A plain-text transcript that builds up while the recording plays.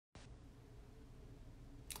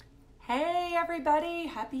Hey everybody,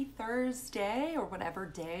 happy Thursday or whatever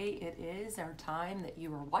day it is or time that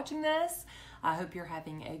you are watching this. I hope you're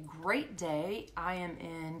having a great day. I am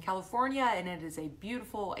in California and it is a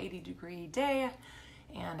beautiful 80-degree day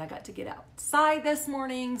and I got to get outside this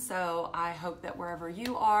morning, so I hope that wherever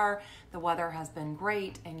you are, the weather has been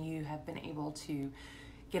great and you have been able to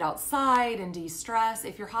get outside and de-stress.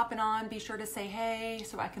 If you're hopping on, be sure to say hey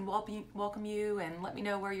so I can welcome you and let me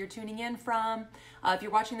know where you're tuning in from. If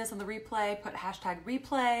you're watching this on the replay, put hashtag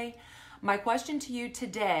replay. My question to you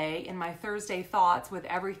today in my Thursday thoughts with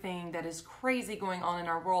everything that is crazy going on in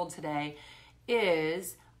our world today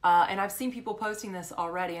is, and I've seen people posting this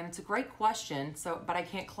already and it's a great question, but I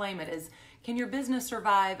can't claim it, is can your business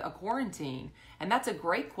survive a quarantine? And that's a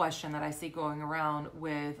great question that I see going around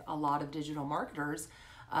with a lot of digital marketers.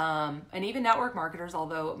 And even network marketers,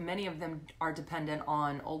 although many of them are dependent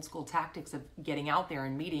on old school tactics of getting out there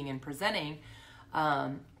and meeting and presenting.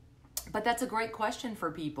 But that's a great question for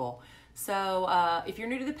people. So if you're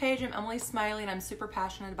new to the page, I'm Emily Smiley and I'm super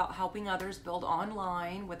passionate about helping others build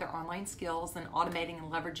online with their online skills and automating and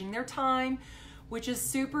leveraging their time, which is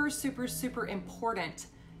super, super, super important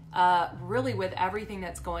really with everything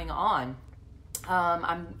that's going on.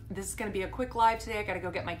 This is going to be a quick live today. I got to go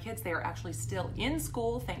get my kids. They are actually still in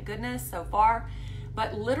school, thank goodness so far.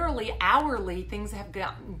 But literally hourly, things have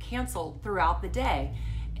gotten canceled throughout the day.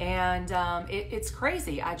 And it's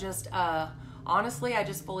crazy. I just, honestly, I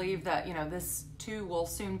just believe that, this too will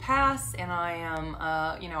soon pass. And I am,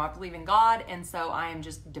 I believe in God. And so I am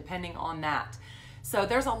just depending on that. So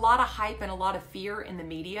there's a lot of hype and a lot of fear in the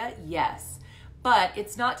media, yes. But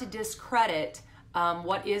it's not to discredit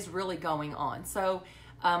what is really going on. So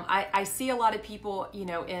I see a lot of people,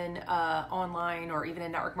 in online or even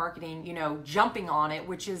in network marketing, jumping on it,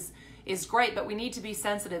 which is great, but we need to be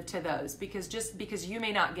sensitive to those because just because you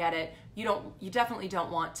may not get it, you definitely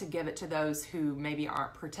don't want to give it to those who maybe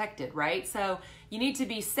aren't protected, right? So you need to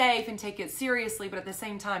be safe and take it seriously, but at the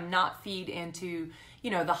same time, not feed into,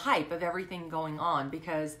 the hype of everything going on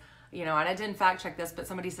because and I didn't fact check this, but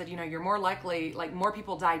somebody said, you're more likely, like more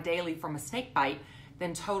people die daily from a snake bite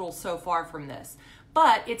than total so far from this.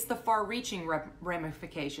 But it's the far-reaching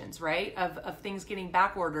ramifications, right? Of things getting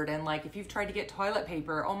back ordered. And like if you've tried to get toilet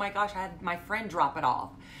paper, oh my gosh, I had my friend drop it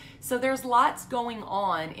off. So there's lots going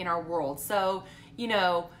on in our world. So,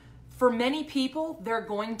 for many people, they're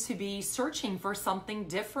going to be searching for something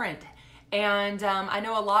different. And I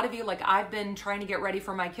know a lot of you, like I've been trying to get ready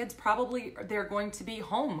for my kids, probably they're going to be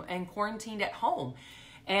home and quarantined at home.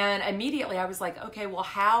 And immediately I was like, okay, well,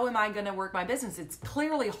 how am I going to work my business? It's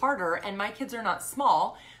clearly harder and my kids are not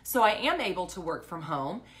small. So I am able to work from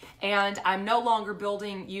home and I'm no longer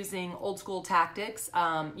using old school tactics,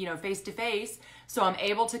 face to face. So I'm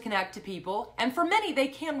able to connect to people. And for many, they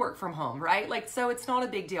can work from home, right? Like, so it's not a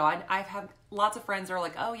big deal. I've had lots of friends that are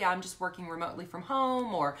like, oh yeah, I'm just working remotely from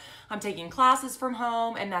home or I'm taking classes from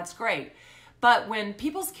home and that's great. But when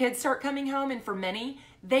people's kids start coming home and for many,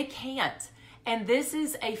 they can't. And this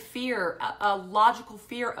is a fear, a logical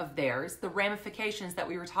fear of theirs, the ramifications that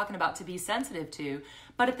we were talking about to be sensitive to,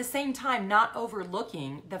 but at the same time, not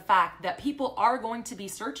overlooking the fact that people are going to be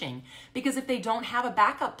searching because if they don't have a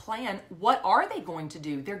backup plan, what are they going to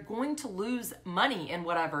do? They're going to lose money in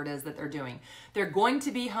whatever it is that they're doing. They're going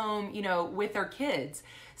to be home, with their kids.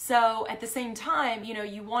 So at the same time,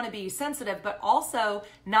 you want to be sensitive, but also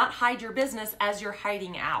not hide your business as you're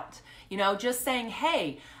hiding out. Just saying,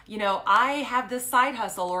 hey, I have this side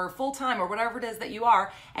hustle or full-time or whatever it is that you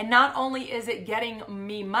are. And not only is it getting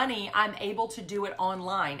me money, I'm able to do it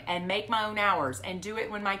online and make my own hours and do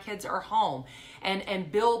it when my kids are home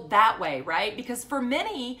and build that way, right? Because for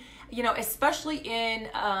many, especially in,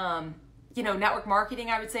 network marketing,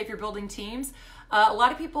 I would say if you're building teams, a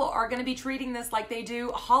lot of people are going to be treating this like they do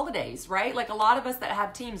holidays, right? Like a lot of us that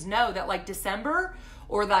have teams know that like December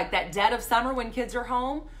or like that dead of summer when kids are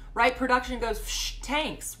home, right? Production goes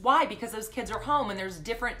tanks. Why? Because those kids are home and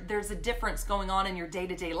there's a difference going on in your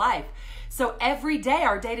day-to-day life. So every day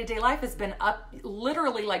our day-to-day life has been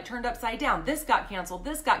literally like turned upside down. This got canceled,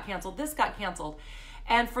 this got canceled, this got canceled.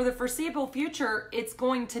 And for the foreseeable future, it's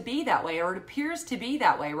going to be that way, or it appears to be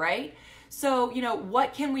that way, right? So,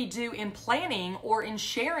 what can we do in planning or in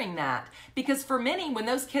sharing that? Because for many, when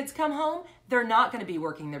those kids come home, they're not going to be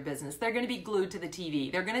working their business. They're going to be glued to the TV.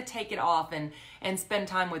 They're going to take it off and spend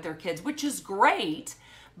time with their kids, which is great.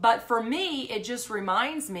 But for me, it just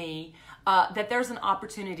reminds me that there's an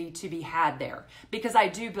opportunity to be had there because I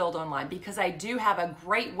do build online, because I do have a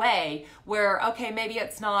great way where, okay, maybe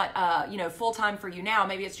it's not, full-time for you now,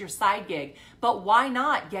 maybe it's your side gig, but why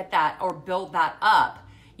not get that or build that up?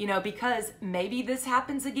 because maybe this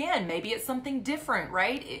happens again. Maybe it's something different,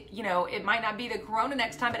 right? It might not be the corona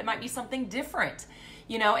next time, but it might be something different,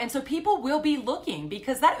 and so people will be looking,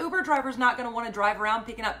 because that Uber driver is not going to want to drive around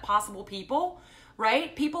picking up possible people,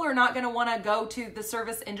 right? People are not going to want to go to the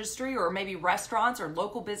service industry or maybe restaurants or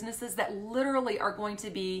local businesses that literally are going to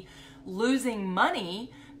be losing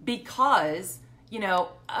money because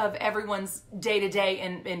of everyone's day-to-day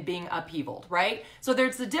and being upheavaled, right? So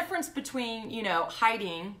there's a difference between,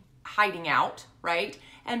 hiding out, right?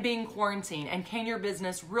 And being quarantined. And can your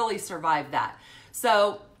business really survive that?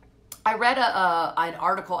 So I read an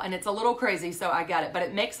article, and it's a little crazy, so I got it, but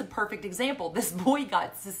it makes a perfect example. This boy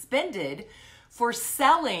got suspended for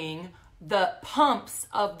selling the pumps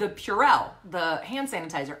of the Purell, the hand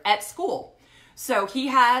sanitizer, at school. So he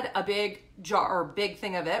had a big jar or big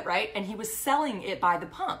thing of it, right? And he was selling it by the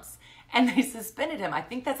pumps, and they suspended him. I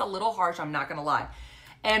think that's a little harsh, I'm not gonna lie.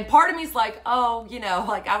 And part of me is like, oh,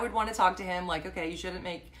 like I would want to talk to him, like, okay, you shouldn't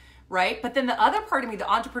make, right? But then the other part of me, the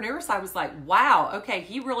entrepreneur side, was like, wow, okay,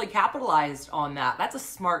 he really capitalized on that. That's a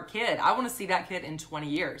smart kid. I want to see that kid in 20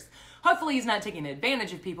 years. Hopefully he's not taking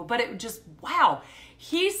advantage of people, but it just, wow,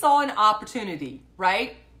 he saw an opportunity,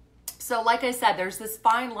 right? So like I said, there's this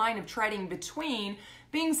fine line of treading between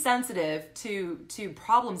being sensitive to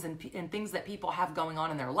problems and things that people have going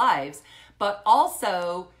on in their lives, but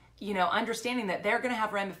also, understanding that they're going to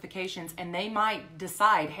have ramifications, and they might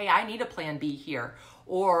decide, hey, I need a plan B here.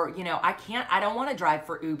 Or, I don't want to drive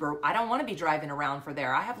for Uber. I don't want to be driving around for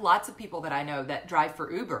there. I have lots of people that I know that drive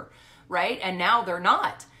for Uber, right? And now they're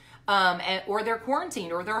not. Or they're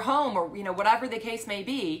quarantined, or they're home, or, whatever the case may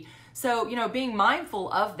be. So, being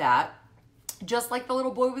mindful of that, just like the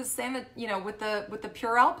little boy was saying that, with the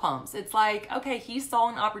Purell pumps, it's like, okay, he saw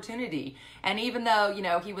an opportunity. And even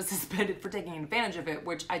though, he was suspended for taking advantage of it,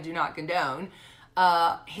 which I do not condone,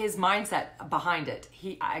 his mindset behind it,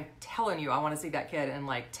 I'm telling you, I want to see that kid in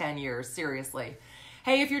like 10 years, seriously.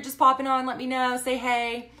 Hey, if you're just popping on, let me know, say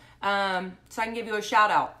hey, so I can give you a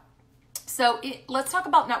shout out. So let's talk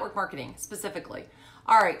about network marketing specifically.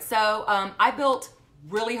 All right, so I built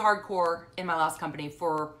really hardcore in my last company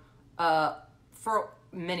for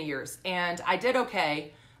many years, and I did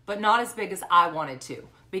okay, but not as big as I wanted to,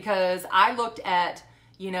 because I looked at,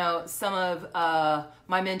 some of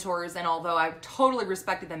my mentors, and although I totally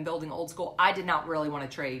respected them building old school, I did not really want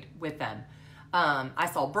to trade with them. I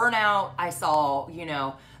saw burnout. I saw,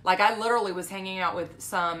 like I literally was hanging out with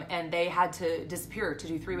some, and they had to disappear to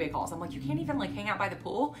do three-way calls. I'm like, you can't even like hang out by the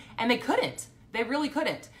pool? And they couldn't. They really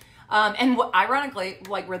couldn't. Ironically,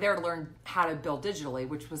 like we're there to learn how to build digitally,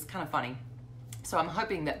 which was kind of funny. So I'm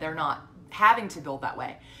hoping that they're not having to build that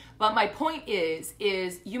way. But my point is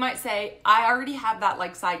you might say, I already have that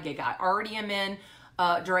like side gig. I already am in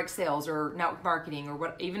direct sales or network marketing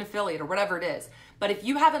or even affiliate or whatever it is. But if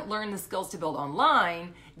you haven't learned the skills to build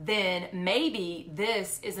online, then maybe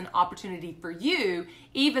this is an opportunity for you,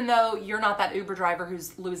 even though you're not that Uber driver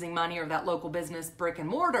who's losing money or that local business brick and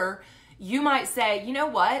mortar. You might say, you know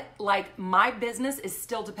what, like my business is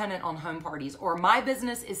still dependent on home parties, or my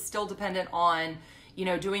business is still dependent on,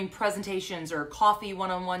 doing presentations or coffee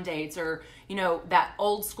one-on-one dates, or, that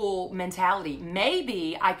old school mentality.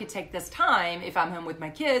 Maybe I could take this time if I'm home with my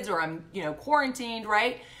kids, or I'm, quarantined,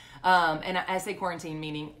 right? And I say quarantine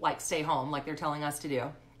meaning like stay home, like they're telling us to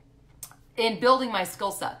do, in building my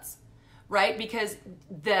skill sets, right? Because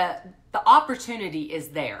the opportunity is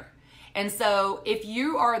there. And so if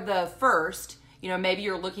you are the first, maybe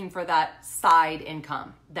you're looking for that side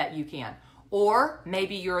income that you can, or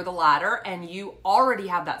maybe you're the latter and you already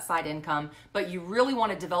have that side income, but you really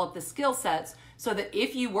want to develop the skill sets so that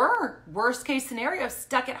if you were, worst case scenario,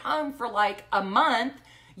 stuck at home for like a month,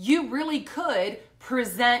 you really could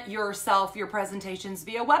present yourself, your presentations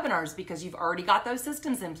via webinars, because you've already got those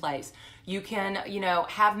systems in place. You can,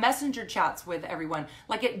 have messenger chats with everyone.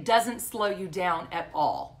 Like it doesn't slow you down at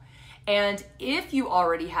all. And if you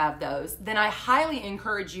already have those, then I highly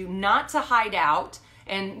encourage you not to hide out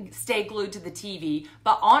and stay glued to the TV,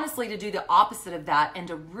 but honestly to do the opposite of that and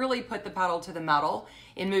to really put the pedal to the metal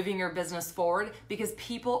in moving your business forward, because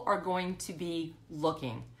people are going to be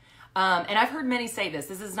looking. And I've heard many say this.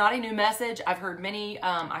 This is not a new message. I've heard many,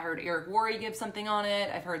 I heard Eric Worre give something on it.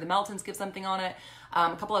 I've heard the Meltons give something on it.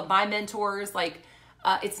 A couple of my mentors, like,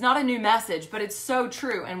 it's not a new message, but it's so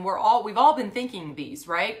true. And we've all been thinking these,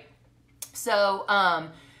 right? So,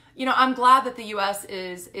 I'm glad that the U.S.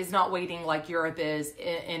 is not waiting like Europe is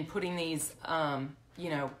in putting these,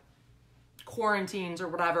 quarantines or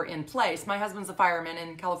whatever in place. My husband's a fireman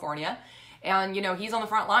in California, and, he's on the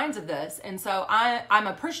front lines of this. And so I'm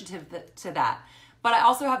appreciative to that. But I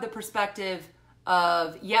also have the perspective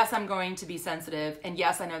of, yes, I'm going to be sensitive, and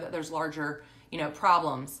yes, I know that there's larger,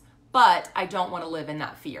 problems, but I don't want to live in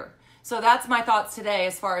that fear. So that's my thoughts today,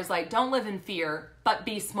 as far as like, don't live in fear, but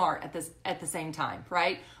be smart at the same time,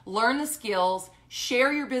 right? Learn the skills,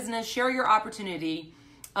 share your business, share your opportunity.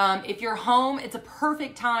 If you're home, it's a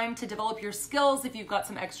perfect time to develop your skills if you've got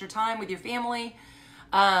some extra time with your family.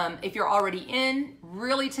 If you're already in,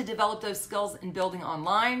 really to develop those skills in building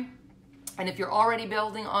online. And if you're already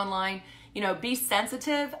building online, be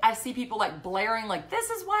sensitive. I see people like blaring, like, this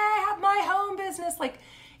is why I have my home business, like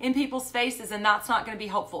in people's faces, and that's not going to be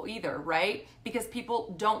helpful either, right? Because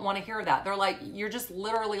people don't want to hear that. They're like, you're just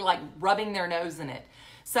literally like rubbing their nose in it.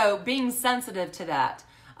 So being sensitive to that.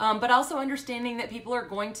 But also understanding that people are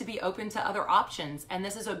going to be open to other options. And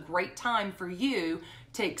this is a great time for you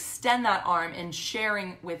to extend that arm and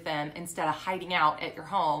sharing with them instead of hiding out at your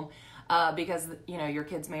home because, your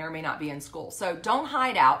kids may or may not be in school. So don't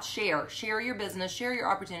hide out, share your business, share your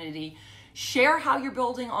opportunity, share how you're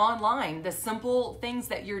building online, the simple things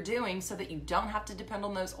that you're doing so that you don't have to depend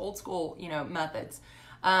on those old school, methods.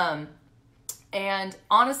 And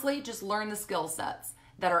honestly, just learn the skill sets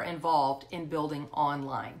that are involved in building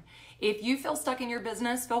online. If you feel stuck in your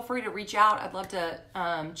business, feel free to reach out. I'd love to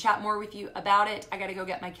chat more with you about it. I got to go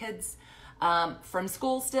get my kids from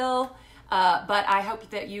school still, but I hope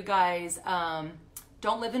that you guys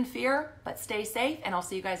don't live in fear, but stay safe, and I'll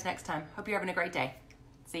see you guys next time. Hope you're having a great day.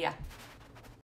 See ya.